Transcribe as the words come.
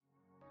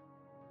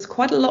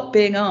quite a lot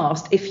being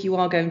asked if you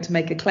are going to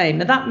make a claim.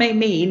 Now, that may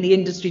mean the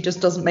industry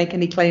just doesn't make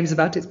any claims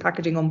about its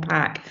packaging on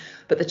pack,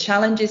 but the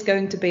challenge is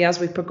going to be, as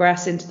we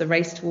progress into the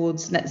race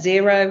towards net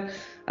zero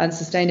and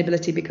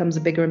sustainability becomes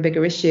a bigger and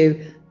bigger issue,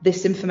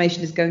 this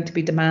information is going to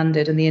be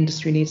demanded and the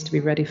industry needs to be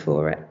ready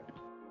for it.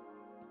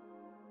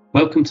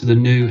 Welcome to the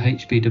new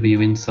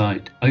HBW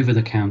Insight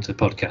over-the-counter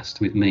podcast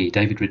with me,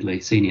 David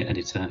Ridley, Senior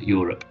Editor,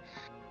 Europe.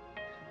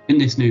 In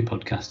this new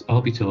podcast,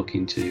 I'll be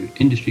talking to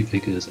industry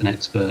figures and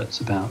experts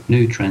about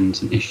new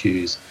trends and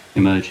issues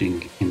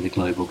emerging in the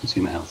global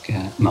consumer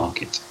healthcare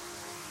market.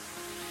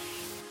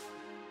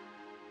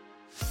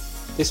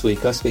 This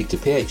week I speak to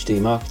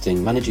PhD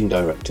Marketing Managing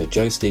Director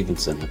Joe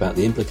Stevenson about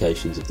the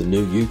implications of the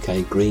new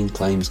UK Green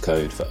Claims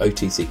Code for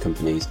OTC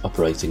companies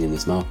operating in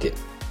this market.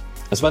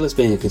 As well as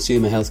being a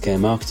consumer healthcare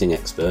marketing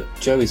expert,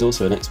 Joe is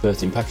also an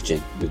expert in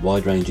packaging with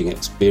wide-ranging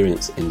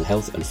experience in the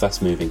health and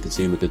fast-moving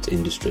consumer goods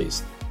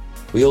industries.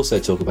 We also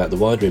talk about the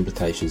wider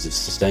implications of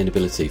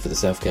sustainability for the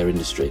self-care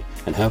industry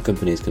and how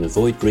companies can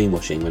avoid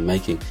greenwashing when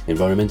making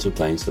environmental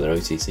claims for their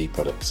OTC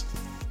products.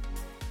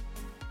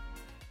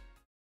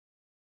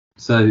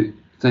 So,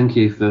 thank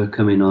you for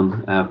coming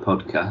on our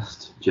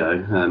podcast,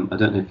 Joe. I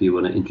don't know if you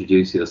want to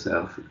introduce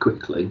yourself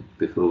quickly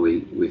before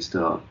we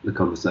start the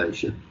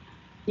conversation.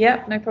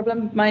 Yeah, no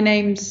problem. My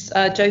name's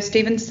Joe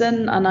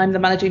Stevenson and I'm the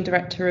Managing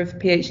Director of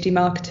PhD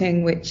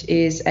Marketing, which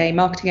is a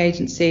marketing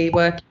agency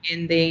working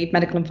in the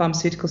medical and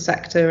pharmaceutical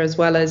sector as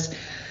well as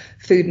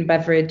food and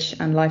beverage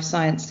and life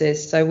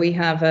sciences. So we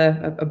have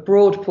a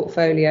broad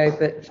portfolio,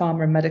 but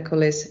pharma and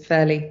medical is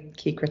fairly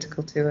key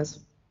critical to us.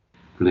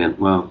 Brilliant.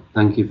 Well,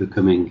 thank you for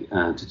coming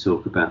to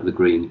talk about the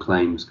Green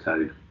Claims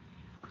Code.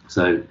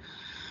 So,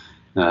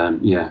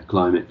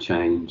 climate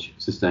change,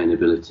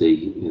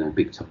 sustainability,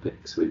 big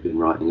topics. We've been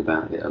writing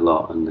about it a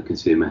lot, and the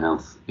consumer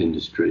health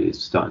industry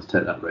is starting to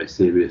take that very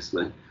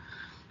seriously.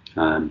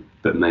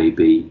 But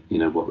maybe,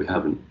 what we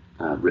haven't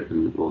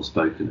written or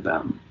spoken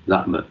about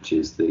that much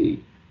is the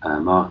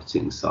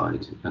marketing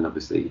side, and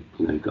obviously,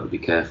 you've got to be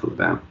careful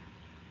about,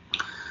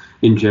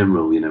 in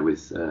general,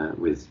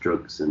 with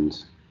drugs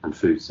and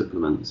food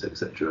supplements,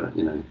 etc.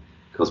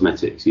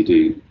 Cosmetics, you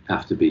do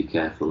have to be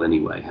careful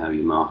anyway how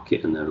you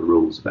market, and there are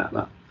rules about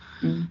that.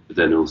 But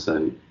then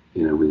also,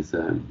 with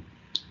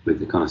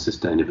the kind of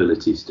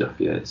sustainability stuff,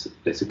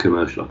 it's a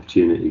commercial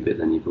opportunity, but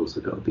then you've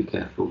also got to be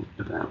careful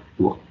about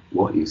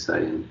what you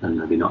say and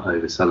maybe not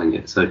overselling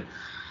it. So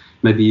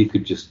maybe you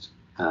could just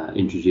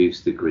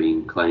introduce the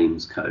Green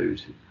Claims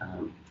Code,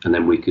 and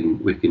then we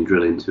can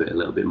drill into it a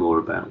little bit more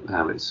about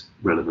how it's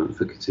relevant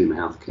for consumer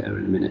healthcare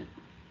in a minute.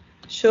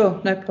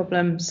 Sure, no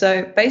problem.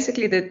 So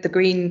basically the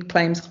Green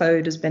Claims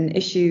Code has been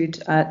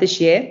issued this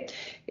year.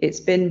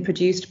 It's been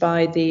produced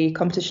by the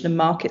Competition and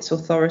Markets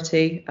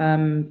Authority,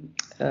 an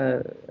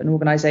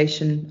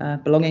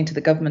organisation belonging to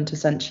the government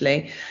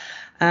essentially.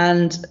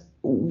 And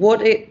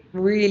what it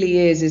really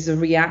is a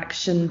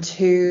reaction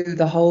to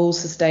the whole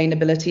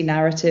sustainability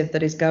narrative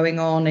that is going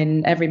on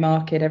in every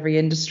market, every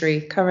industry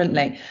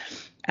currently.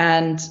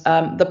 And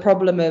the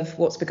problem of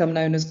what's become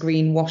known as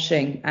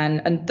greenwashing.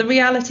 And the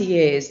reality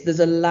is there's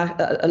a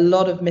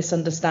lot of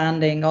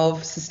misunderstanding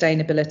of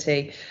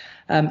sustainability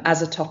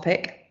as a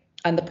topic.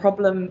 And the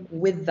problem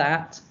with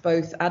that,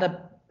 both at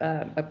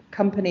a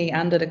company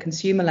and at a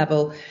consumer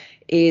level,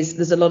 is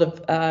there's a lot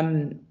of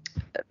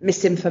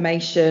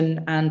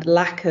misinformation and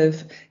lack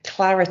of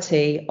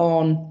clarity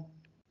on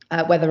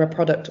whether a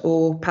product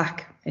or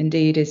pack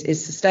indeed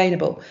is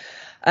sustainable.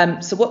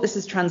 So what this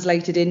has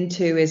translated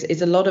into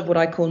is a lot of what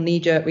I call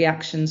knee-jerk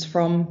reactions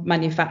from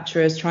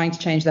manufacturers trying to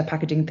change their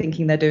packaging,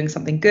 thinking they're doing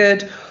something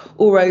good,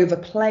 or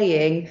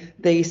overplaying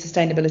the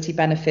sustainability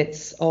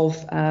benefits of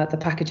the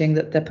packaging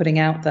that they're putting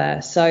out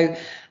there. So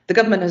the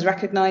government has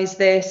recognised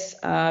this.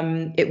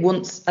 It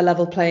wants a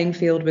level playing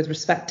field with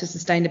respect to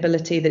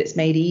sustainability, that it's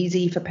made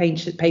easy for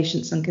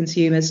patients and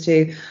consumers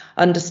to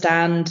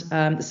understand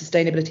the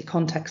sustainability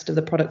context of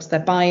the products they're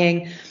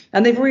buying.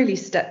 And they've really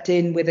stepped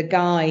in with a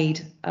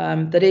guide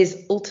that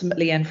is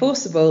ultimately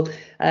enforceable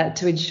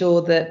to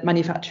ensure that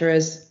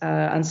manufacturers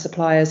and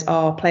suppliers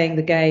are playing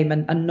the game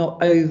and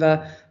not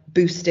over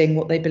boosting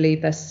what they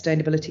believe their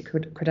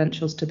sustainability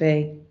credentials to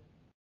be.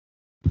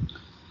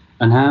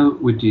 And how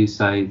would you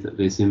say that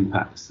this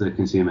impacts the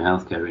consumer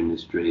healthcare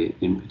industry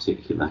in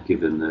particular,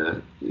 given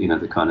the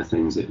kind of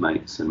things it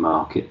makes and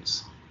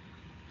markets?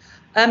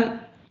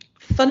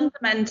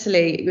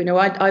 Fundamentally,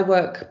 I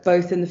work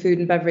both in the food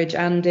and beverage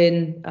and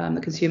in the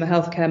consumer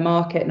healthcare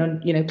market,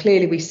 and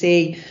clearly we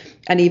see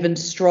an even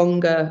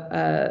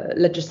stronger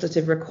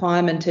legislative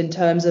requirement in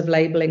terms of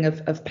labelling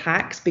of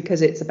packs,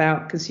 because it's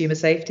about consumer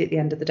safety at the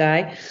end of the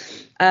day.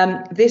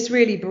 This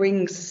really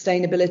brings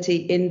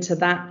sustainability into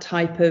that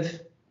type of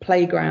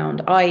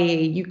playground,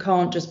 i.e. you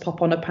can't just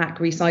pop on a pack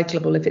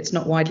recyclable if it's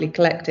not widely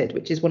collected,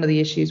 which is one of the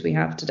issues we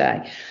have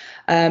today.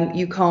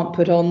 You can't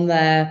put on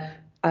there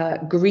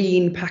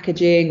green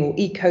packaging or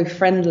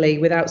eco-friendly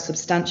without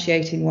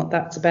substantiating what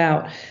that's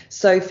about.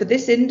 So for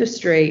this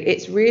industry,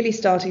 it's really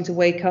starting to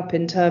wake up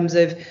in terms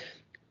of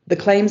the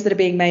claims that are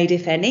being made,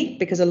 if any,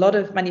 because a lot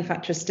of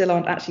manufacturers still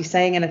aren't actually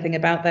saying anything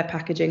about their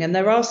packaging. And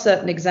there are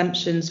certain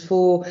exemptions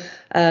for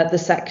the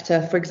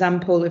sector. For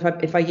example,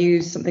 if I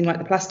use something like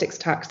the plastics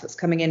tax that's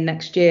coming in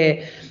next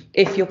year,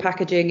 if your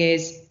packaging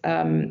is,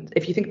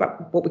 if you think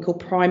about what we call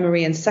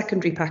primary and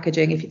secondary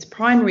packaging, if it's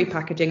primary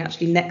packaging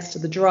actually next to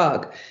the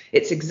drug,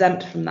 it's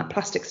exempt from that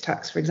plastics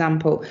tax, for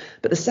example.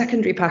 But the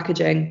secondary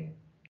packaging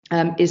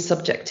is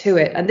subject to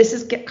it. And this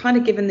has kind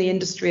of given the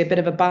industry a bit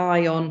of a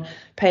buy on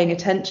paying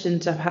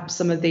attention to perhaps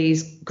some of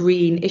these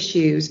green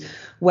issues.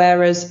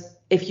 Whereas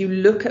if you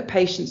look at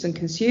patients and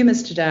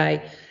consumers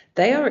today,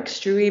 they are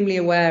extremely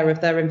aware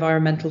of their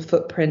environmental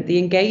footprint. The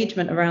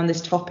engagement around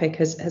this topic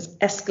has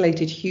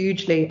escalated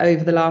hugely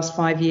over the last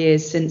 5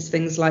 years since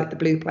things like the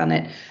Blue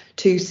Planet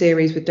 2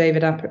 series with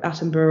David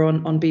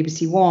Attenborough on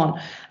BBC One.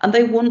 And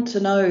they want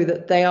to know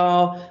that they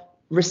are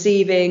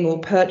receiving or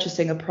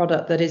purchasing a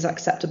product that is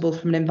acceptable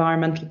from an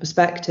environmental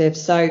perspective.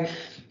 So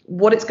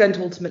what it's going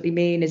to ultimately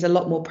mean is a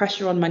lot more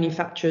pressure on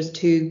manufacturers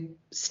to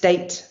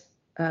state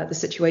the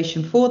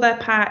situation for their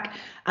pack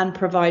and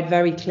provide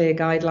very clear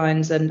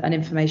guidelines and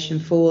information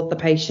for the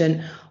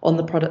patient on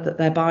the product that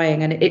they're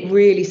buying. And it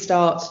really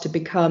starts to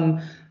become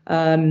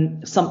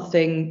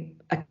something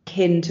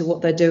akin to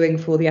what they're doing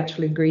for the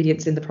actual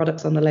ingredients in the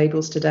products on the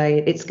labels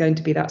today. It's going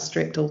to be that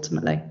strict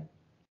ultimately.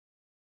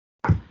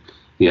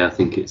 Yeah, I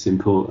think it's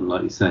important,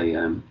 like you say.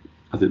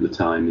 I think the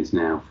time is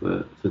now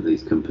for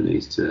these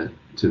companies to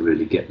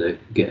really get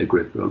a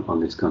grip on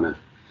this kind of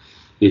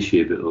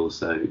issue, but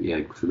also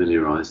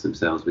familiarise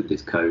themselves with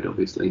this code.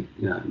 Obviously,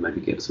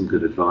 maybe get some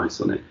good advice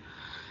on it.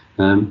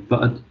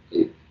 But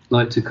I'd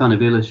like to kind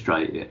of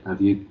illustrate it. Have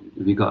you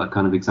got a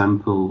kind of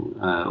example,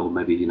 or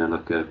maybe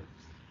like a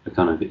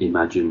kind of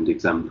imagined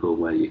example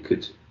where you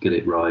could get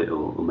it right,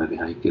 or maybe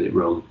how you get it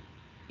wrong?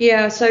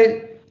 Yeah.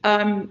 So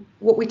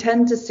what we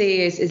tend to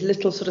see is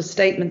little sort of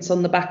statements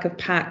on the back of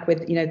pack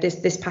with,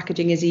 this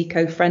packaging is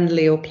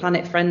eco-friendly or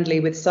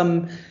planet-friendly, with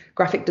some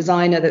graphic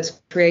designer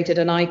that's created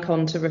an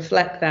icon to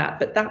reflect that.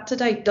 But that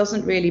today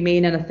doesn't really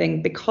mean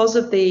anything because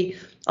of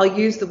I'll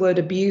use the word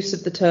abuse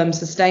of the term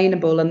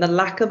sustainable and the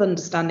lack of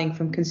understanding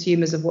from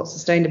consumers of what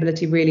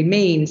sustainability really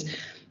means.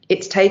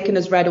 It's taken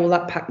as read, all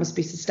that pack must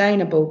be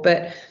sustainable.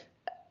 But,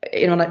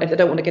 I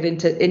don't want to get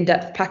into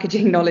in-depth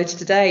packaging knowledge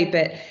today,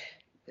 but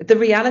the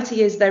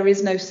reality is there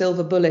is no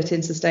silver bullet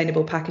in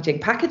sustainable packaging.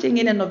 Packaging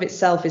in and of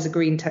itself is a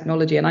green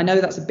technology. And I know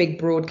that's a big,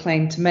 broad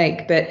claim to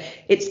make, but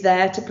it's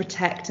there to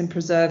protect and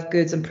preserve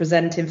goods and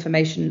present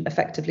information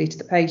effectively to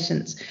the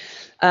patients.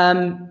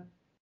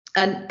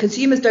 And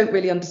consumers don't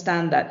really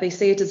understand that. They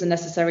see it as a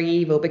necessary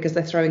evil because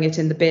they're throwing it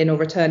in the bin or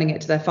returning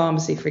it to their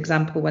pharmacy, for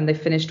example, when they've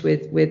finished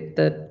with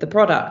the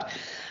product.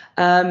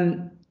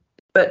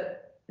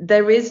 But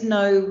there is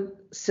no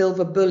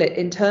silver bullet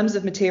in terms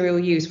of material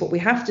use. What we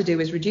have to do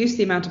is reduce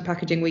the amount of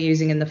packaging we're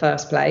using in the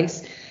first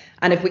place.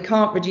 And if we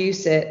can't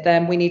reduce it,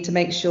 then we need to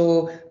make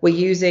sure we're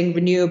using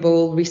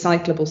renewable,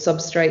 recyclable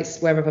substrates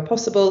wherever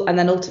possible, and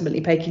then ultimately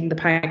making the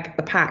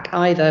pack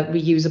either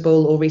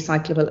reusable or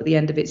recyclable at the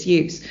end of its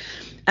use.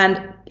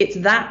 And it's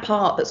that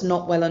part that's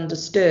not well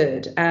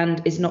understood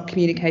and is not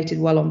communicated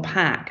well on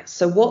pack.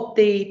 So what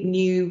the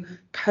new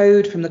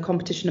code from the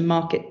Competition and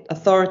Market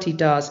Authority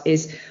does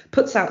is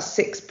puts out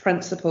 6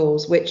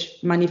 principles which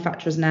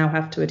manufacturers now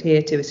have to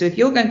adhere to. So if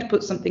you're going to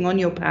put something on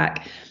your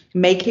pack,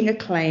 making a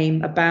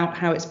claim about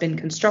how it's been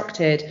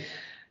constructed,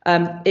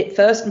 it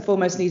first and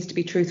foremost needs to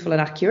be truthful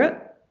and accurate.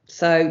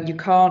 So you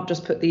can't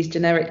just put these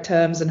generic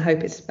terms and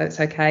hope it's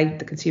okay.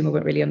 The consumer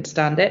won't really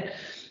understand it.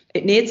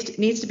 It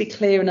needs to be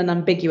clear and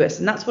unambiguous.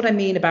 And that's what I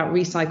mean about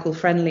recycle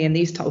friendly and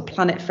these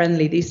planet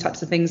friendly, these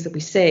types of things that we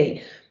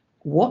see.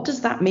 What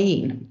does that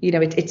mean?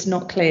 It's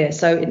not clear.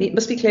 So it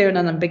must be clear and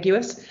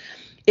unambiguous.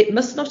 It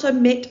must not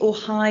omit or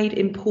hide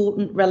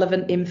important,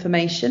 relevant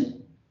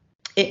information.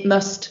 It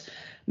must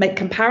make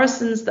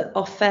comparisons that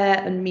are fair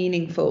and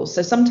meaningful.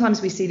 So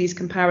sometimes we see these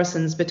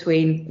comparisons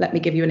between, let me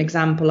give you an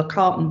example, a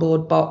carton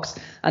board box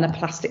and a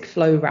plastic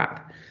flow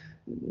wrap.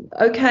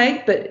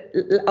 Okay, but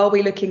are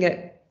we looking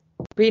at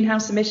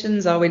greenhouse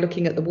emissions? Are we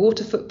looking at the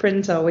water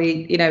footprint? Are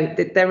we,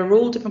 there are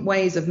all different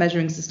ways of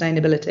measuring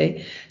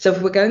sustainability. So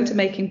if we're going to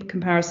make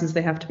comparisons,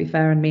 they have to be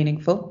fair and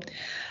meaningful.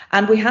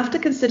 And we have to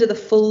consider the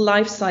full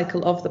life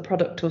cycle of the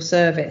product or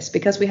service,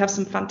 because we have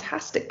some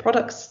fantastic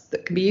products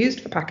that can be used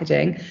for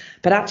packaging,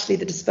 but actually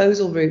the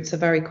disposal routes are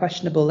very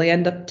questionable. They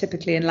end up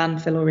typically in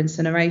landfill or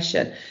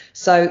incineration.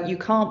 So you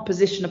can't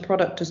position a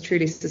product as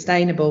truly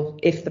sustainable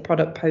if the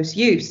product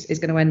post-use is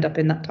going to end up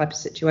in that type of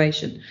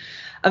situation.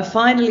 And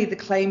finally, the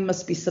claim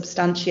must be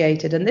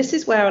substantiated. And this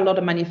is where a lot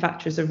of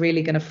manufacturers are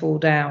really going to fall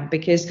down,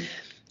 because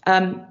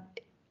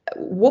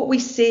what we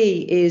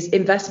see is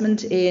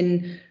investment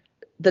in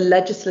the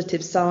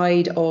legislative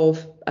side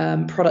of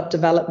product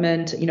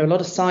development, a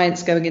lot of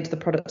science going into the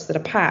products that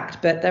are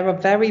packed, but there are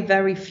very,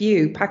 very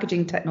few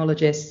packaging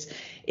technologists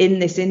in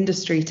this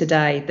industry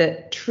today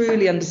that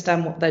truly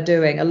understand what they're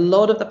doing. A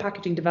lot of the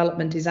packaging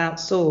development is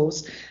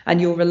outsourced, and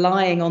you're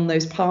relying on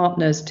those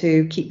partners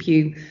to keep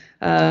you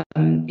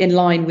in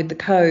line with the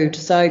code.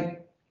 So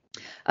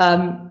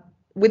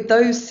with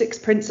those 6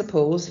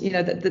 principles,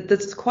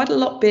 there's quite a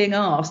lot being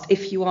asked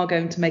if you are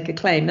going to make a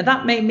claim. Now,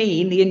 that may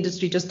mean the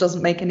industry just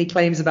doesn't make any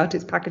claims about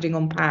its packaging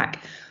on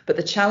pack. But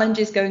the challenge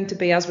is going to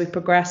be, as we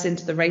progress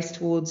into the race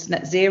towards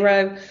net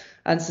zero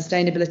and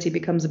sustainability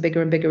becomes a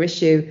bigger and bigger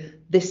issue,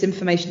 this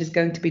information is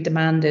going to be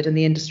demanded and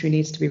the industry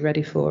needs to be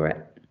ready for it.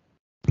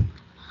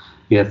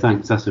 Yeah,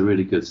 thanks. That's a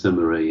really good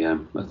summary. I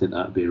think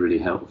that would be a really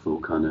helpful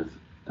kind of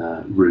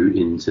route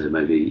into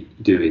maybe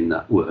doing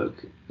that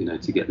work,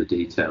 to get the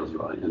details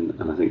right. And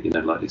I think,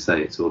 like you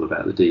say, it's all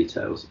about the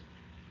details.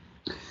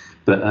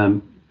 But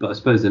I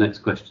suppose the next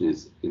question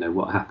is,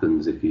 what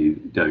happens if you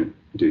don't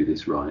do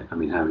this right? I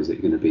mean, how is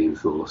it going to be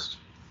enforced?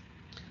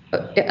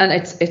 And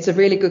it's a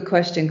really good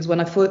question, because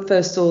when I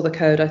first saw the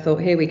code, I thought,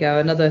 here we go,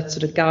 another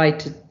sort of guide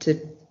to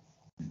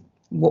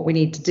what we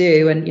need to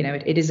do. And,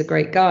 it is a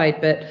great guide,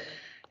 but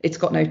it's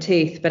got no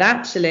teeth. But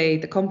actually,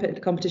 the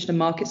Competition and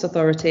Markets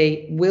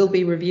Authority will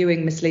be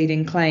reviewing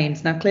misleading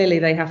claims. Now, clearly,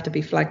 they have to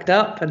be flagged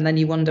up, and then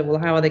you wonder, well,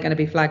 how are they going to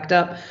be flagged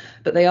up?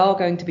 But they are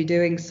going to be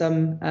doing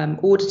some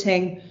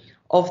auditing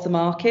of the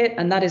market,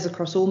 and that is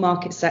across all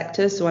market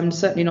sectors. So I'm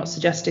certainly not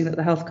suggesting that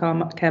the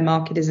healthcare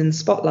market is in the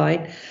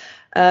spotlight.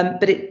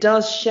 But it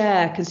does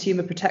share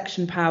consumer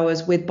protection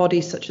powers with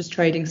bodies such as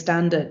trading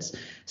standards.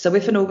 So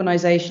if an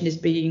organisation is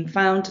being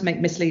found to make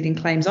misleading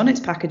claims on its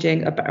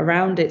packaging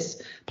around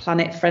its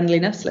planet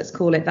friendliness, let's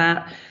call it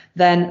that,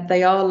 then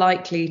they are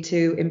likely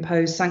to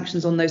impose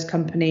sanctions on those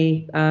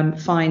company,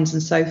 fines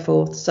and so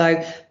forth.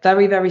 So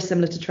very, very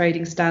similar to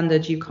trading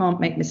standards. You can't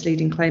make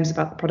misleading claims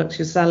about the products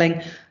you're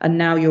selling, and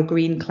now your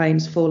green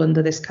claims fall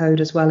under this code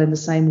as well in the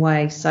same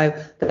way. So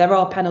there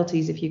are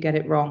penalties if you get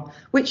it wrong,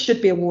 which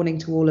should be a warning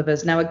to all of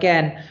us. Now,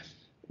 again,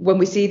 when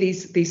we see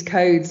these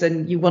codes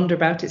and you wonder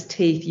about its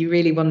teeth, you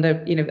really wonder,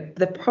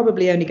 they're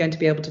probably only going to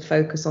be able to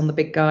focus on the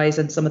big guys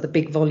and some of the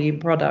big volume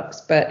products.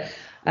 But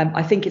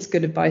I think it's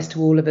good advice to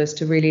all of us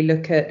to really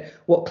look at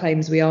what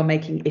claims we are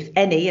making, if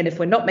any, and if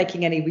we're not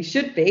making any, we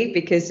should be,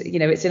 because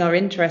it's in our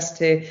interest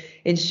to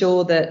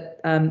ensure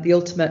that the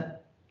ultimate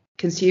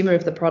consumer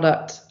of the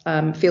product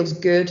feels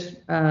good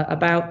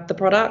about the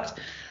product.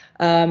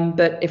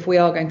 But if we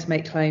are going to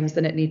make claims,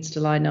 then it needs to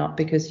line up,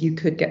 because you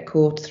could get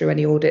caught through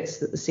any audits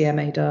that the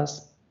CMA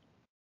does.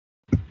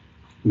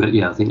 But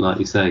yeah, I think, like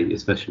you say,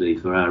 especially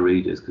for our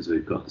readers, because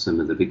we've got some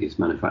of the biggest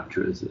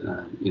manufacturers,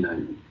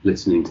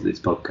 listening to this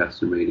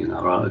podcast and reading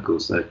our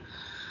articles. So,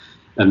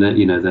 and then,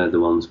 they're the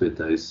ones with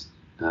those,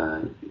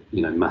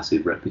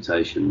 massive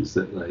reputations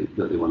that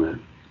they want to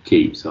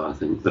keep. So I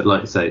think, but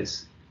like I say,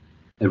 it's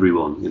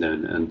everyone,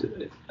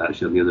 and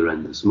actually on the other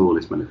end, the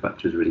smallest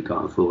manufacturers really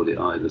can't afford it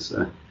either.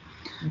 So.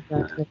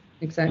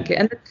 Exactly.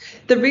 And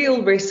the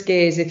real risk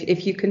is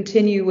if you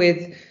continue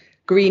with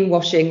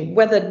greenwashing,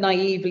 whether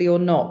naively or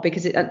not,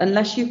 because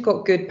unless you've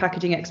got good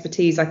packaging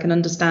expertise, I can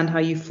understand how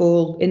you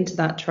fall into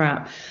that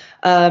trap.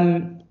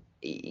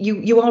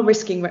 You are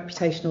risking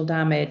reputational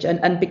damage,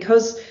 and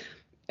because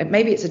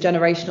maybe it's a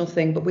generational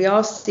thing, but we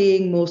are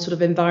seeing more sort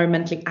of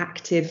environmentally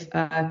active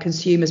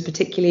consumers,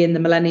 particularly in the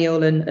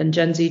millennial and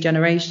Gen Z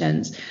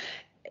generations.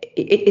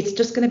 It's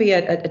just going to be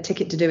a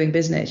ticket to doing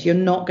business. You're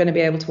not going to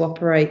be able to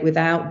operate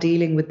without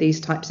dealing with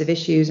these types of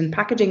issues. And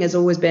packaging has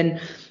always been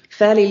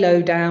fairly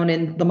low down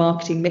in the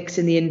marketing mix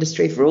in the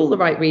industry for all the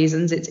right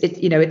reasons.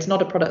 It's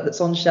not a product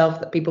that's on shelf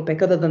that people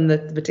pick, other than the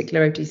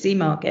particular OTC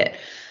market.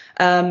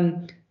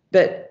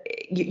 But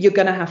you're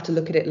going to have to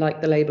look at it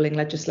like the labelling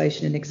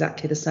legislation in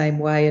exactly the same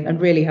way, and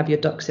really have your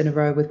ducks in a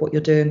row with what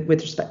you're doing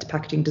with respect to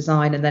packaging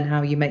design, and then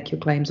how you make your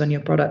claims on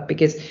your product.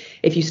 Because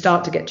if you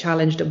start to get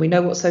challenged, and we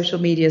know what social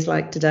media is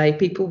like today,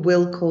 people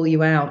will call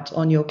you out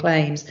on your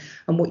claims,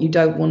 and what you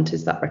don't want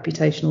is that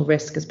reputational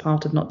risk as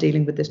part of not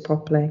dealing with this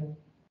properly.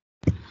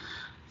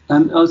 I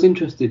was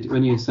interested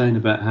when you were saying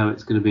about how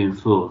it's going to be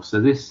enforced.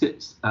 So this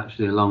sits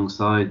actually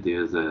alongside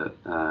the other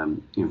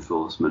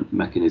enforcement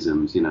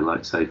mechanisms,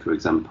 like, say, for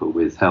example,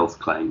 with health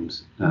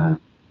claims,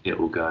 it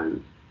will go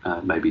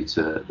maybe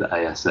to the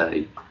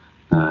ASA,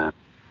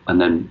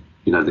 and then,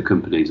 the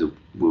companies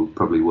will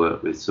probably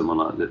work with someone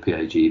like the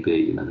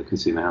PAGB, the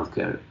Consumer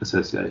Healthcare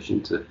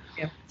Association, to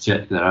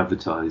check their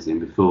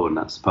advertising before, and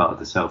that's part of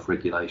the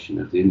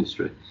self-regulation of the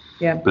industry.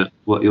 Yeah. But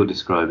what you're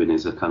describing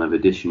is a kind of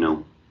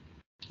additional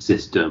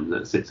system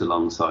that sits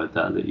alongside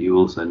that you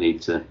also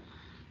need to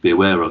be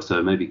aware of.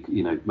 So maybe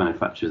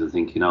manufacturers are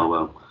thinking, oh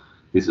well,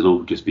 this will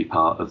all just be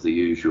part of the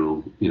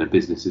usual,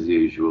 business as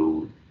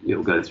usual,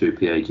 it'll go through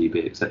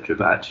PAGB, etc.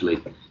 But actually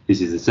this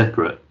is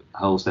a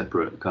whole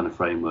separate kind of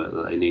framework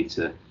that they need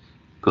to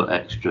put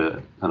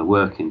extra kind of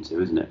work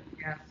into, isn't it?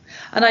 Yeah.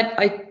 And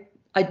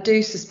I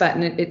do suspect,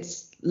 and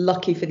it's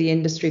lucky for the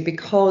industry,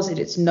 because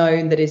it's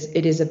known that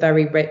it is a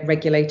very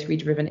regulatory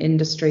driven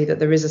industry, that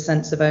there is a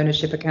sense of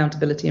ownership,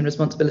 accountability and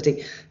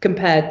responsibility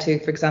compared to,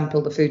 for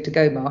example, the food to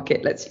go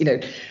market. Let's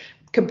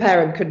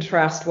compare and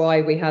contrast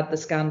why we had the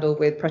scandal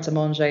with Pret a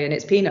Manger and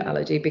its peanut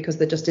allergy, because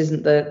there just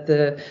isn't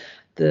the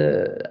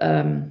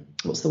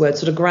what's the word,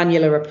 sort of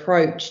granular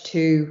approach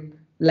to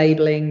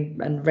labelling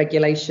and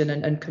regulation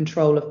and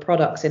control of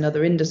products in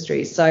other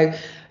industries. So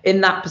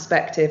in that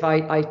perspective,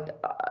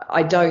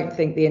 I don't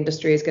think the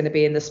industry is going to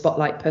be in the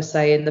spotlight per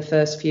se in the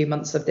first few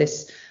months of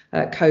this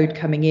code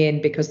coming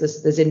in, because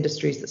there's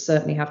industries that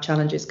certainly have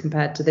challenges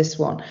compared to this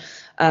one.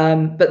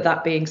 But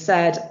that being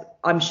said,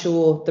 I'm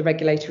sure the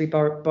regulatory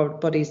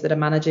bodies that are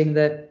managing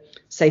the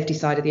safety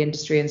side of the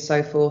industry and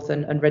so forth,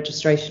 and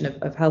registration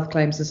of health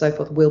claims and so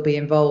forth, will be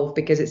involved,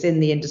 because it's in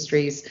the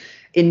industry's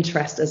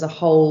interest as a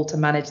whole to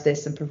manage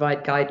this and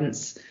provide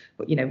guidance,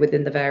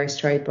 within the various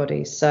trade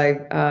bodies.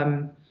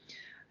 So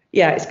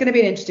yeah, it's going to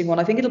be an interesting one.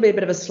 I think it'll be a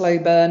bit of a slow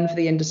burn for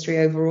the industry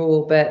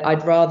overall, but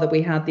I'd rather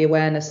we had the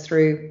awareness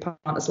through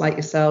partners like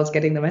yourselves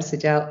getting the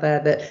message out there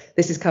that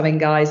this is coming,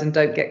 guys, and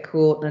don't get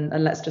caught, and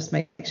let's just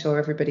make sure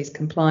everybody's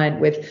compliant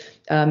with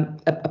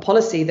a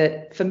policy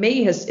that, for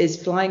me,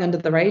 is flying under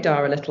the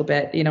radar a little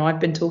bit. I've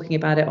been talking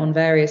about it on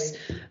various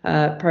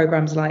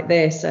programs like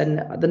this,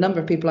 and the number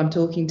of people I'm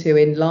talking to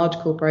in large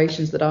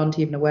corporations that aren't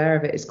even aware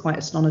of it is quite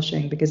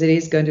astonishing, because it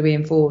is going to be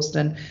enforced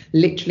and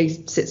literally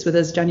sits with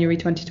us January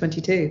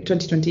 2022.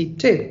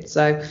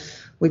 So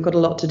we've got a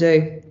lot to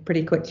do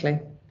pretty quickly.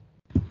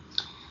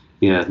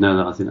 Yeah,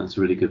 no, I think that's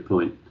a really good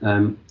point.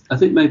 I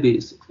think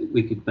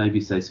we could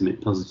maybe say something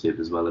positive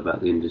as well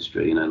about the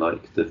industry,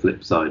 like the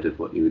flip side of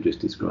what you were just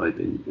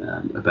describing,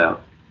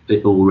 about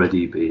it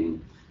already being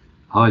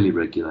highly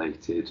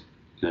regulated,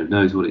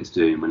 knows what it's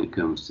doing when it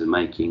comes to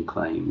making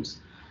claims,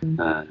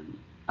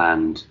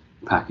 and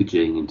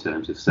packaging in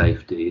terms of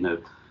safety.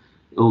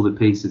 All the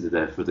pieces are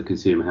there for the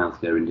consumer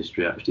healthcare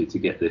industry actually to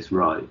get this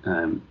right,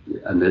 and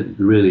there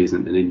really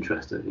isn't an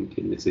interest, I think,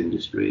 in this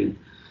industry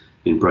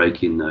in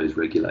breaking those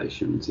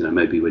regulations.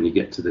 Maybe when you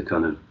get to the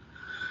kind of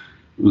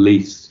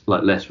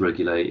less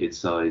regulated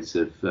sides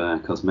of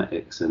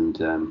cosmetics and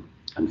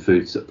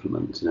food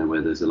supplements,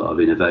 where there's a lot of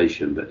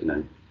innovation, but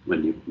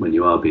when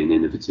you are being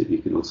innovative,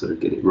 you can also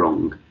get it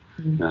wrong.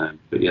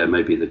 But yeah,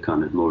 maybe the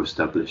kind of more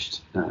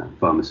established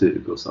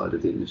pharmaceutical side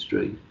of the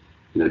industry,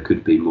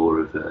 could be more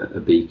of a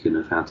beacon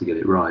of how to get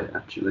it right,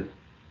 actually.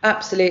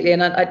 Absolutely.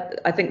 And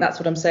I think that's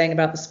what I'm saying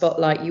about the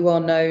spotlight. You are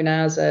known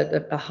as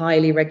a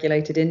highly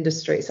regulated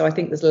industry. So I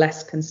think there's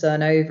less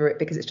concern over it,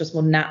 because it's just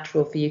more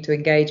natural for you to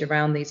engage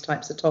around these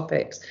types of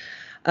topics.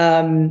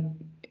 But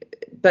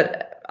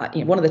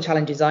one of the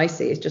challenges I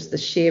see is just the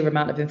sheer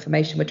amount of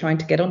information we're trying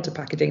to get onto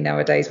packaging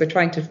nowadays. We're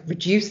trying to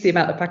reduce the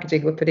amount of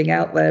packaging we're putting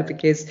out there,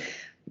 because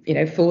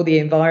for the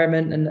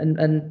environment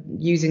and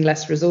using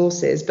less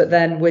resources, but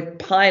then we're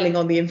piling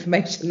on the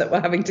information that we're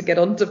having to get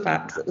onto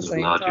packs at the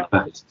same time.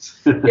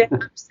 Yeah,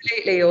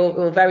 absolutely.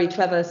 Or very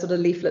clever sort of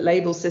leaflet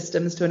label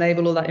systems to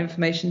enable all that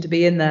information to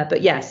be in there.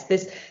 But yes,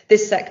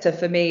 this sector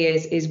for me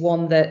is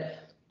one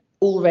that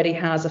already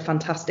has a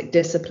fantastic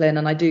discipline,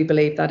 and I do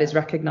believe that is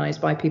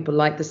recognised by people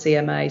like the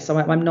CMA. So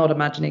I'm not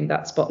imagining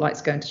that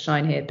spotlight's going to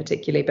shine here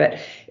particularly, but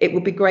it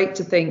would be great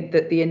to think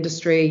that the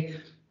industry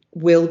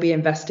will be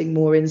investing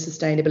more in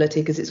sustainability,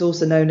 because it's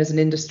also known as an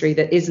industry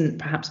that isn't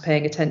perhaps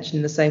paying attention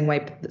in the same way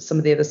that some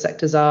of the other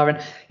sectors are.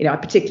 And I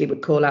particularly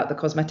would call out the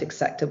cosmetics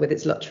sector with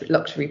its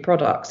luxury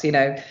products.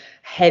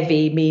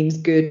 Heavy means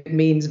good,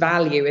 means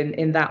value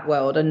in that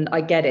world, and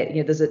I get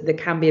it. There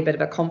can be a bit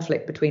of a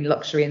conflict between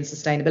luxury and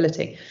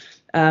sustainability.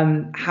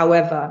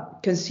 However,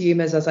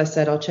 consumers, as I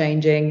said, are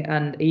changing,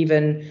 and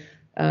even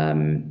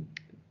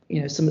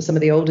some of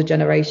the older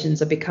generations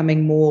are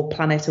becoming more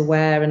planet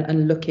aware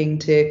and looking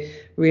to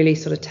really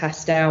sort of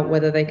test out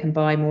whether they can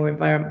buy more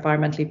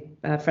environmentally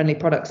friendly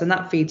products. And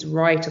that feeds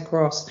right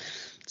across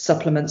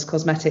supplements,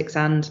 cosmetics,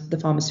 and the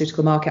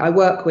pharmaceutical market. I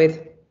work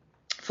with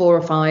 4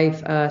 or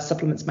 5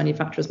 supplements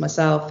manufacturers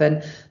myself,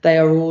 and they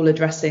are all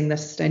addressing their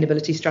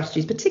sustainability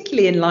strategies,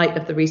 particularly in light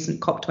of the recent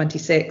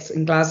COP26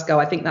 in Glasgow.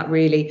 I think that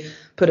really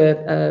put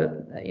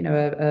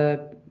a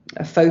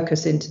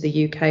focus into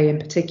the UK in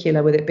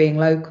particular, with it being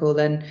local.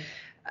 Then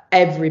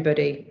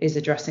everybody is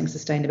addressing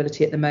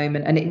sustainability at the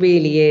moment, and it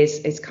really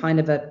is kind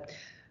of a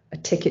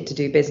ticket to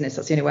do business.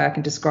 That's the only way I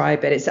can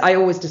describe it. I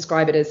always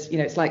describe it as,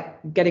 it's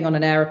like getting on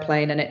an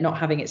aeroplane and it not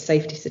having its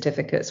safety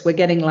certificates. We're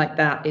getting like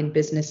that in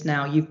business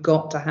now. You've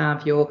got to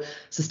have your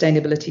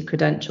sustainability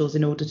credentials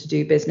in order to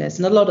do business,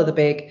 and a lot of the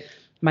big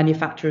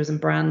manufacturers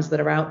and brands that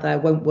are out there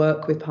won't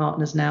work with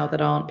partners now that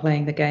aren't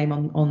playing the game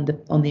on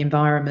the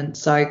environment.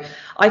 So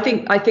I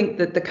think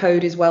that the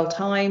code is well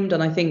timed,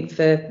 and I think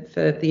for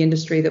the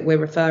industry that we're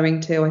referring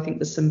to, I think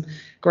there's some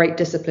great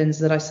disciplines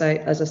that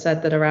as I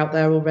said, that are out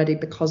there already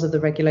because of the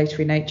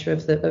regulatory nature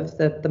of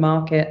the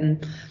market,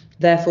 and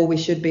therefore we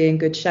should be in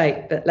good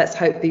shape. But let's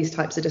hope these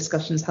types of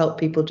discussions help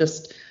people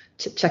just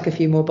check a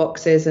few more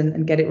boxes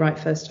and get it right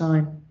first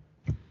time.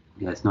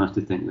 Yeah, it's nice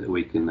to think that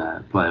we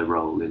can play a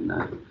role in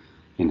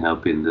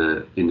helping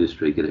the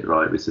industry get it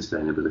right with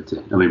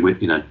sustainability. I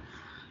mean,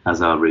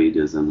 as our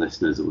readers and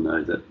listeners will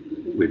know, that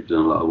we've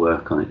done a lot of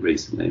work on it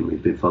recently, and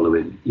we've been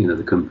following,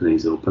 the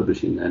companies all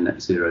publishing their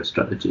net zero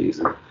strategies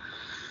and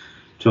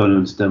trying to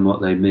understand what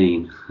they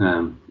mean.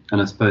 And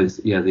I suppose,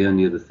 the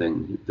only other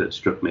thing that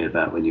struck me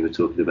about when you were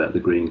talking about the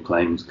Green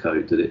Claims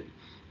Code, that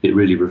it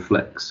really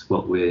reflects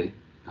what we're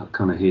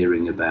kind of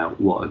hearing about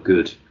what a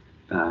good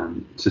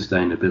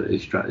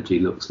sustainability strategy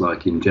looks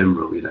like in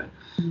general.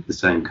 the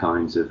same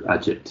kinds of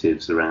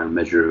adjectives around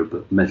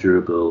measurable,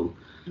 material,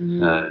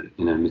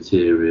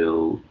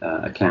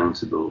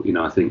 accountable.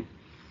 I think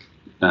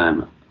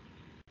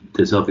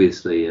there's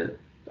obviously a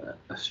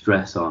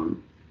stress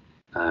on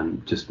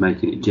just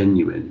making it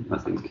genuine, I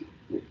think,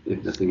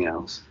 if nothing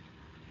else.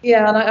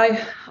 Yeah, and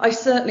I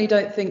certainly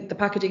don't think the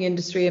packaging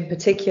industry in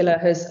particular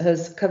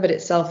has covered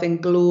itself in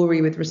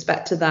glory with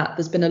respect to that.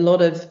 There's been a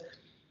lot of,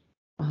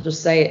 I'll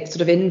just say it,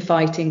 sort of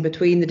infighting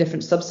between the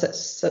different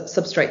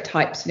substrate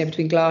types,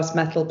 between glass,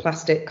 metal,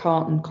 plastic,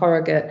 carton,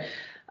 corrugate.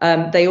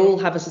 They all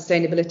have a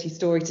sustainability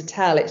story to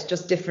tell. It's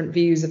just different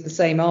views of the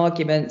same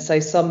argument. So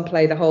some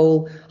play the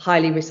whole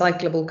highly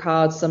recyclable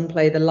card, some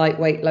play the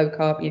lightweight, low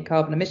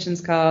carbon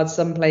emissions card,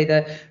 some play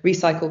the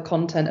recycled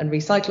content and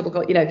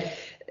recyclable.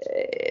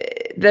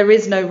 There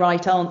is no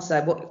right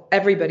answer. What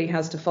everybody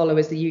has to follow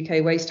is the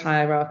UK waste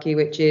hierarchy,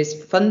 which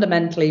is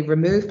fundamentally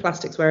remove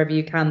plastics wherever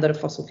you can that are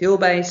fossil fuel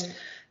based,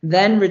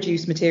 then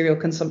reduce material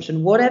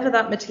consumption, whatever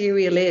that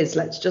material is.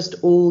 Let's just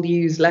all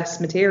use less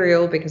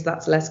material because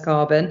that's less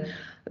carbon.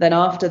 Then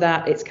after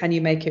that, it's can you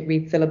make it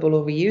refillable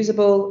or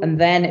reusable? And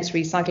then it's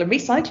recycling.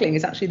 Recycling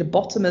is actually the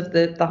bottom of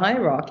the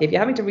hierarchy. If you're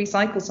having to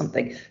recycle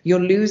something,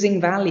 you're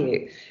losing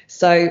value.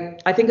 So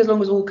I think as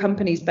long as all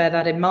companies bear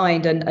that in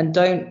mind and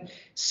don't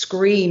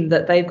scream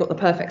that they've got the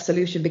perfect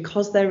solution,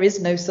 because there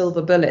is no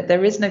silver bullet,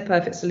 there is no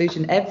perfect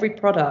solution. Every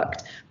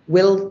product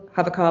will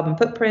have a carbon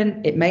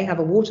footprint. It may have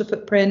a water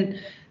footprint.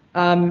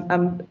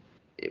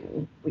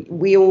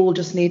 We all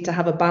just need to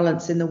have a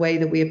balance in the way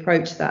that we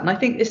approach that. And I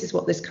think this is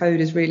what this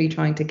code is really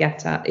trying to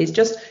get at, is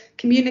just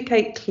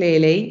communicate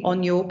clearly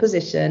on your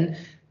position,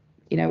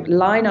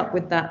 line up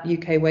with that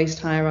UK waste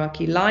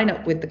hierarchy, line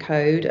up with the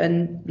code,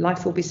 and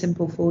life will be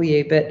simple for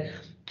you. But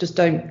just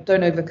don't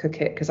overcook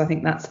it, because I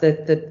think that's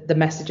the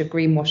message of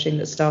greenwashing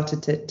that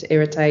started to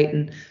irritate,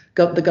 and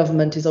the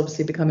government is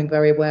obviously becoming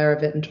very aware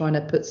of it and trying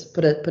to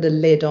put a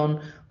lid on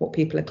what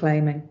people are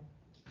claiming.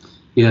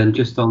 Yeah, and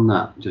just on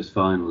that, just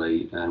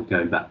finally,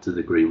 going back to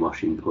the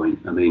greenwashing point,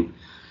 I mean,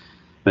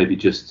 maybe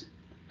just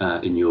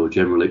in your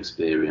general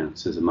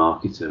experience as a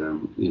marketer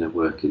and,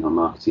 working on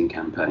marketing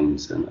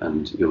campaigns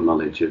and your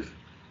knowledge of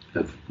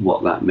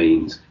what that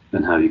means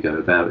and how you go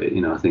about it,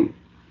 I think,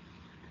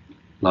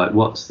 like,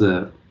 what's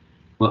the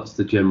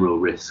general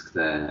risk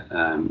there,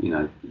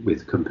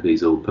 with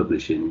companies all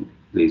publishing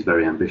these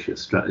very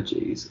ambitious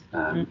strategies?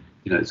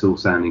 It's all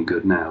sounding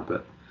good now,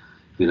 but,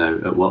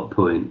 at what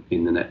point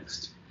in the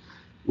next,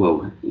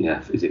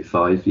 is it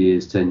 5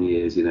 years, 10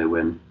 years,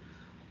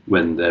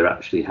 when they're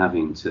actually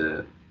having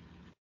to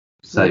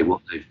say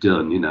what they've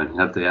done,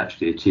 have they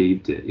actually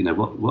achieved it?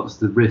 What's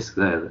the risk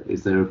there?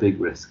 Is there a big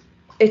risk?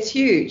 It's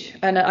huge.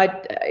 And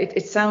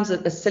it sounds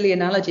a silly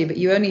analogy, but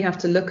you only have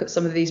to look at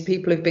some of these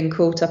people who've been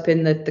caught up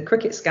in the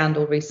cricket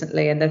scandal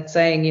recently, and they're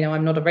saying,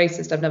 I'm not a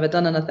racist, I've never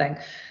done anything.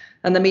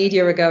 And the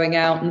media are going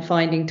out and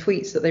finding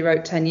tweets that they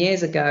wrote 10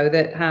 years ago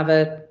that have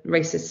a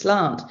racist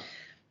slant.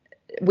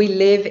 We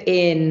live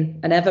in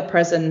an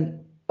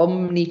ever-present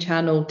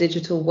omni-channel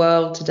digital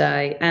world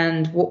today,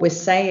 and what we're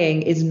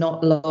saying is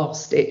not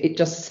lost. It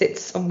just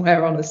sits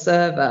somewhere on a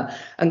server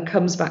and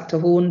comes back to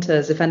haunt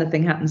us if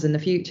anything happens in the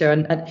future.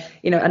 And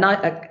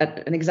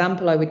an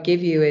example I would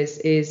give you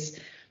is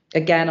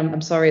again,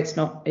 I'm sorry, it's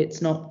not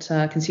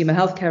consumer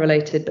healthcare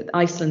related, but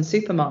Iceland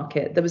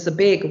Supermarket. There was a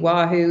big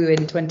wahoo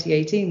in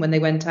 2018 when they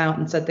went out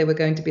and said they were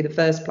going to be the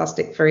first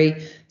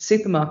plastic-free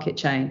supermarket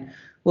chain.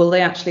 Well,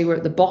 they actually were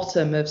at the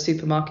bottom of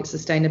supermarket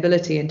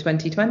sustainability in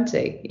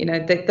 2020.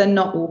 They're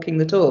not walking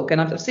the talk. And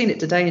I've seen it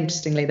today,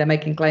 interestingly. They're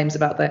making claims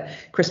about their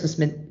Christmas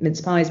mince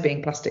pies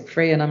being plastic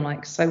free. And I'm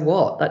like, so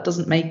what? That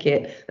doesn't make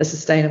it a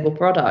sustainable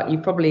product.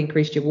 You've probably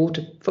increased your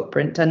water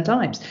footprint 10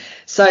 times.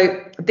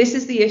 So this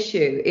is the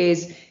issue,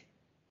 is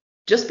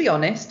just be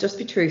honest, just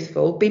be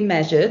truthful, be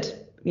measured,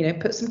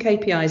 put some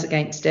KPIs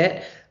against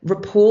it,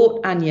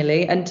 report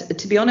annually. And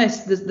to be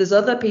honest, there's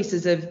other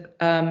pieces of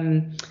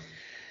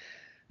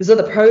there's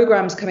other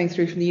programs coming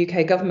through from the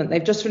UK government.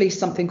 They've just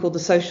released something called the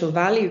Social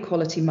Value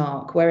Quality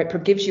Mark, where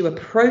it gives you a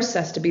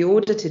process to be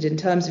audited in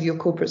terms of your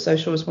corporate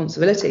social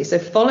responsibility. So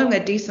following a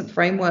decent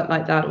framework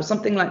like that, or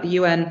something like the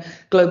UN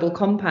Global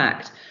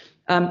Compact,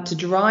 to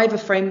drive a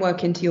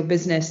framework into your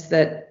business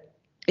that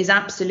is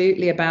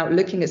absolutely about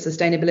looking at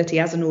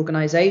sustainability as an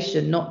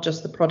organization, not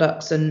just the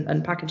products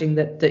and packaging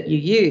that you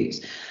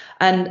use.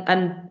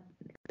 And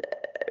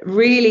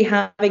really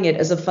having it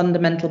as a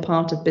fundamental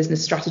part of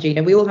business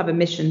strategy. We all have a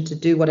mission to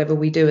do whatever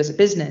we do as a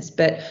business,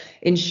 but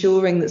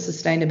ensuring that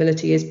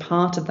sustainability is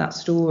part of that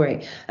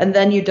story. And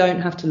then you don't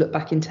have to look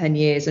back in 10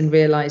 years and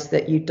realize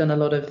that you've done a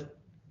lot of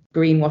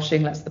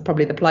greenwashing, that's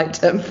probably the polite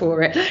term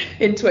for it,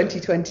 in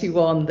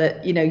 2021,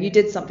 that, you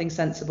did something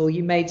sensible,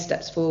 you made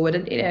steps forward.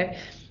 And,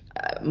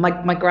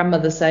 my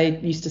grandmother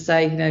used to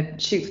say,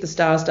 shoot for the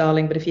stars,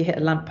 darling, but if you hit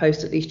a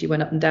lamppost, at least you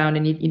went up and down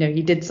and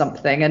you did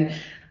something. And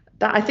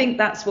I think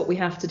that's what we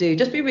have to do.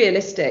 Just be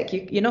realistic.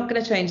 You're not going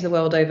to change the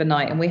world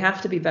overnight, and we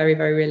have to be very,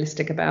 very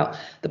realistic about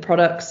the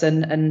products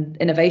and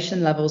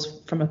innovation levels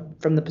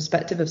from the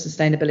perspective of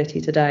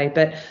sustainability today.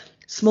 But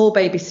small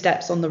baby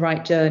steps on the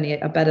right journey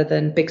are better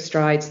than big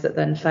strides that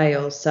then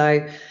fail.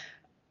 So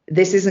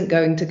this isn't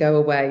going to go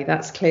away.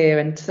 That's clear.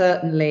 And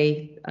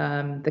certainly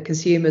the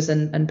consumers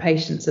and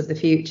patients of the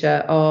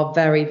future are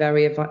very,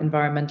 very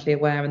environmentally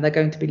aware, and they're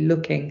going to be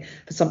looking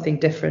for something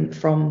different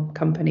from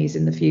companies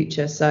in the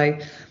future. So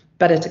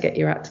better to get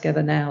your act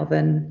together now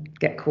than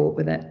get caught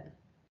with it.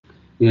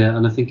 Yeah,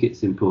 and I think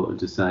it's important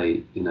to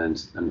say, you know,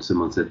 and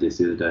someone said this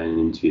the other day in an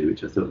interview,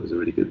 which I thought was a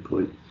really good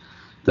point,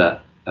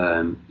 that,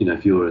 you know,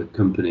 if you're a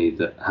company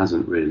that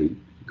hasn't really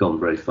gone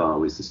very far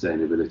with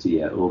sustainability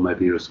yet, or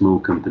maybe you're a small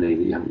company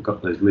that you haven't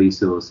got those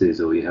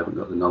resources or you haven't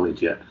got the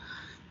knowledge yet,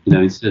 you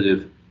know, instead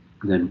of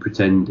then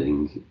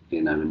pretending,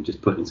 you know, and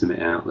just putting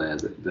something out there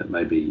that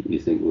maybe you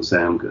think will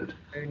sound good,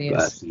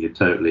 but actually you're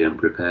totally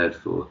unprepared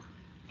for,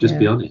 just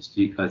be honest.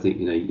 I think,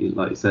 you know,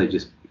 like you say,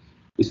 just,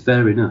 it's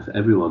fair enough.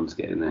 Everyone's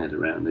getting their head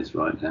around this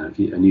right now.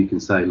 And you can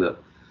say,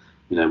 look,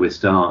 you know, we're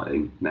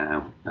starting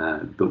now,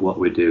 but what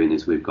we're doing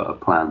is we've got a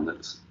plan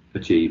that's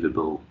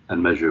achievable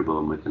and measurable,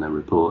 and we're going to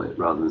report it,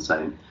 rather than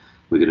saying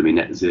we're going to be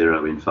net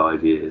zero in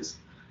 5 years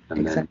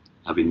and then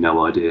having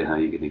no idea how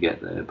you're going to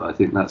get there. But I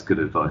think that's good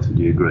advice. Would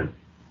you agree?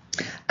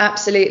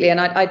 Absolutely,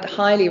 and I'd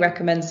highly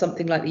recommend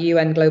something like the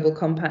UN Global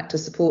Compact to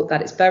support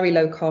that. It's very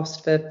low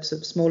cost for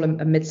sort of small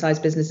and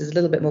mid-sized businesses, a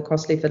little bit more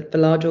costly for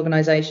large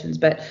organisations,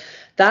 but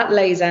that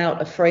lays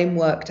out a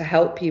framework to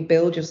help you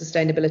build your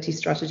sustainability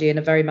strategy in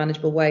a very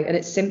manageable way. And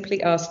it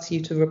simply asks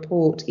you to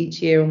report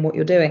each year on what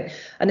you're doing.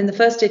 And in the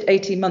first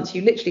 18 months,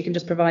 you literally can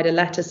just provide a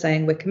letter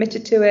saying we're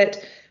committed to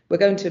it, we're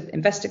going to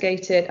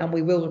investigate it, and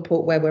we will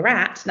report where we're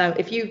at. Now,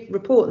 if you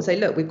report and say,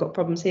 look, we've got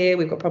problems here,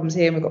 we've got problems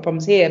here, and we've got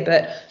problems here,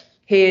 but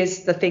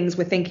here's the things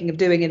we're thinking of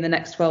doing in the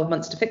next 12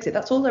 months to fix it.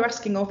 That's all they're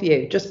asking of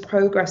you, just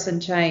progress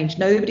and change.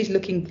 Nobody's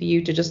looking for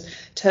you to just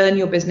turn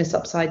your business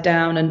upside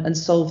down and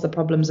solve the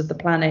problems of the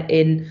planet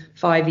in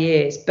 5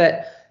 years.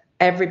 But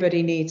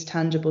everybody needs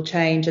tangible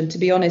change. And to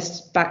be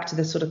honest, back to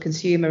the sort of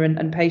consumer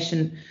and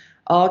patient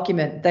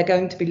argument, they're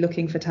going to be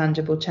looking for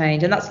tangible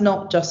change. And that's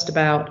not just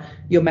about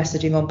your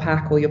messaging on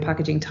pack or your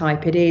packaging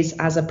type. It is,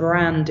 as a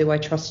brand, do I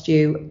trust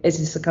you? Is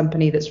this a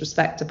company that's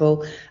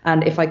respectable?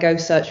 And if I go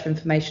search for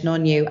information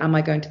on you, am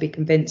I going to be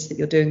convinced that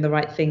you're doing the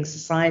right thing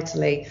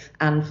societally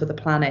and for the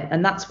planet?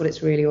 And that's what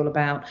it's really all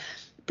about.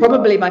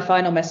 Probably my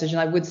final message,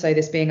 and I would say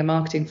this being a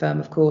marketing firm,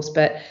 of course,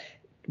 but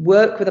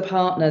work with a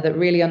partner that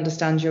really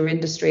understands your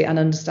industry and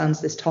understands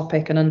this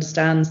topic and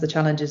understands the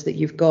challenges that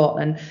you've got.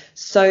 And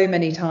so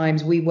many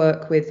times we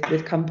work with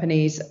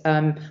companies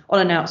on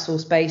an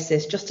outsourced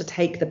basis just to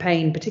take the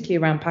pain,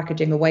 particularly around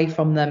packaging, away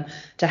from them,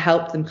 to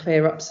help them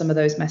clear up some of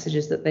those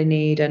messages that they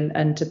need,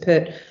 and to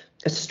put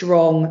a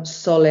strong,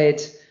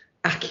 solid,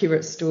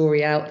 accurate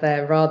story out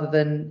there, rather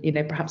than, you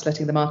know, perhaps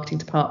letting the marketing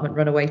department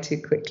run away too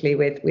quickly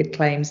with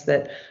claims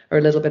that are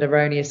a little bit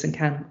erroneous and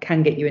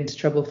can get you into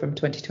trouble from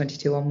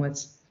 2022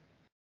 onwards.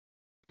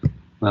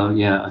 Well,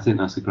 yeah, I think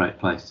that's a great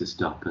place to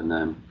stop, and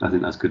I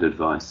think that's good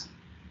advice.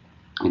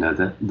 You know,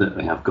 that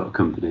we have got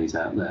companies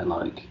out there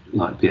like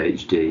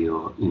PhD,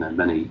 or, you know,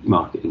 many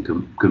marketing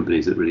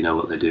companies that really know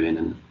what they're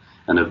doing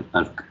and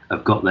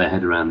have got their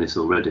head around this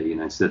already. You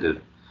know, instead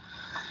of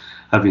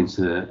having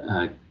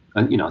to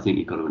and, you know, I think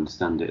you've got to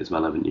understand it as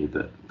well, haven't you?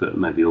 But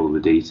maybe all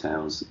the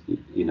details,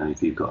 you know,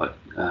 if you've got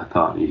a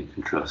partner you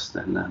can trust,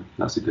 then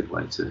that's a good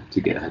way to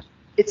get ahead.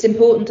 It's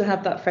important to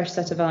have that fresh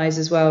set of eyes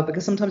as well,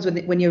 because sometimes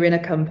when you're in a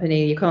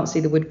company, you can't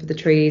see the wood for the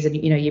trees,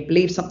 and, you know, you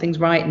believe something's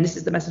right and this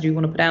is the message you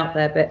want to put out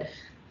there. But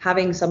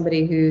having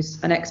somebody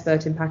who's an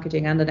expert in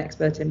packaging and an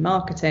expert in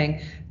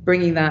marketing,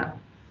 bringing that,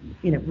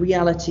 you know,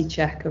 reality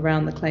check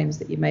around the claims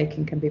that you're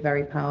making can be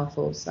very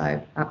powerful.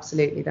 So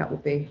absolutely, that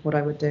would be what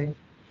I would do.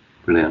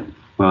 Brilliant.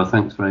 Well,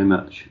 thanks very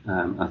much.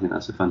 I think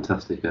that's a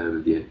fantastic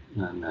overview.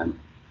 And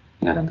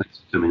thanks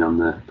for coming on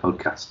the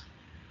podcast.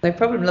 No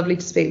problem. Lovely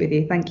to speak with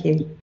you. Thank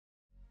you.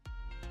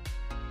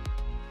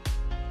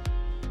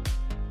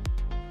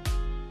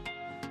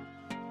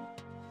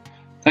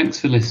 Thanks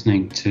for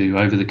listening to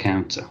Over the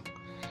Counter.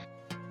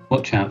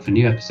 Watch out for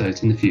new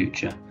episodes in the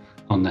future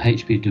on the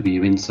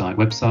HBW Insight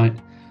website,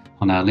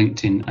 on our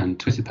LinkedIn and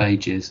Twitter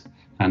pages,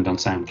 and on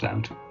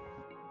SoundCloud.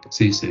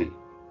 See you soon.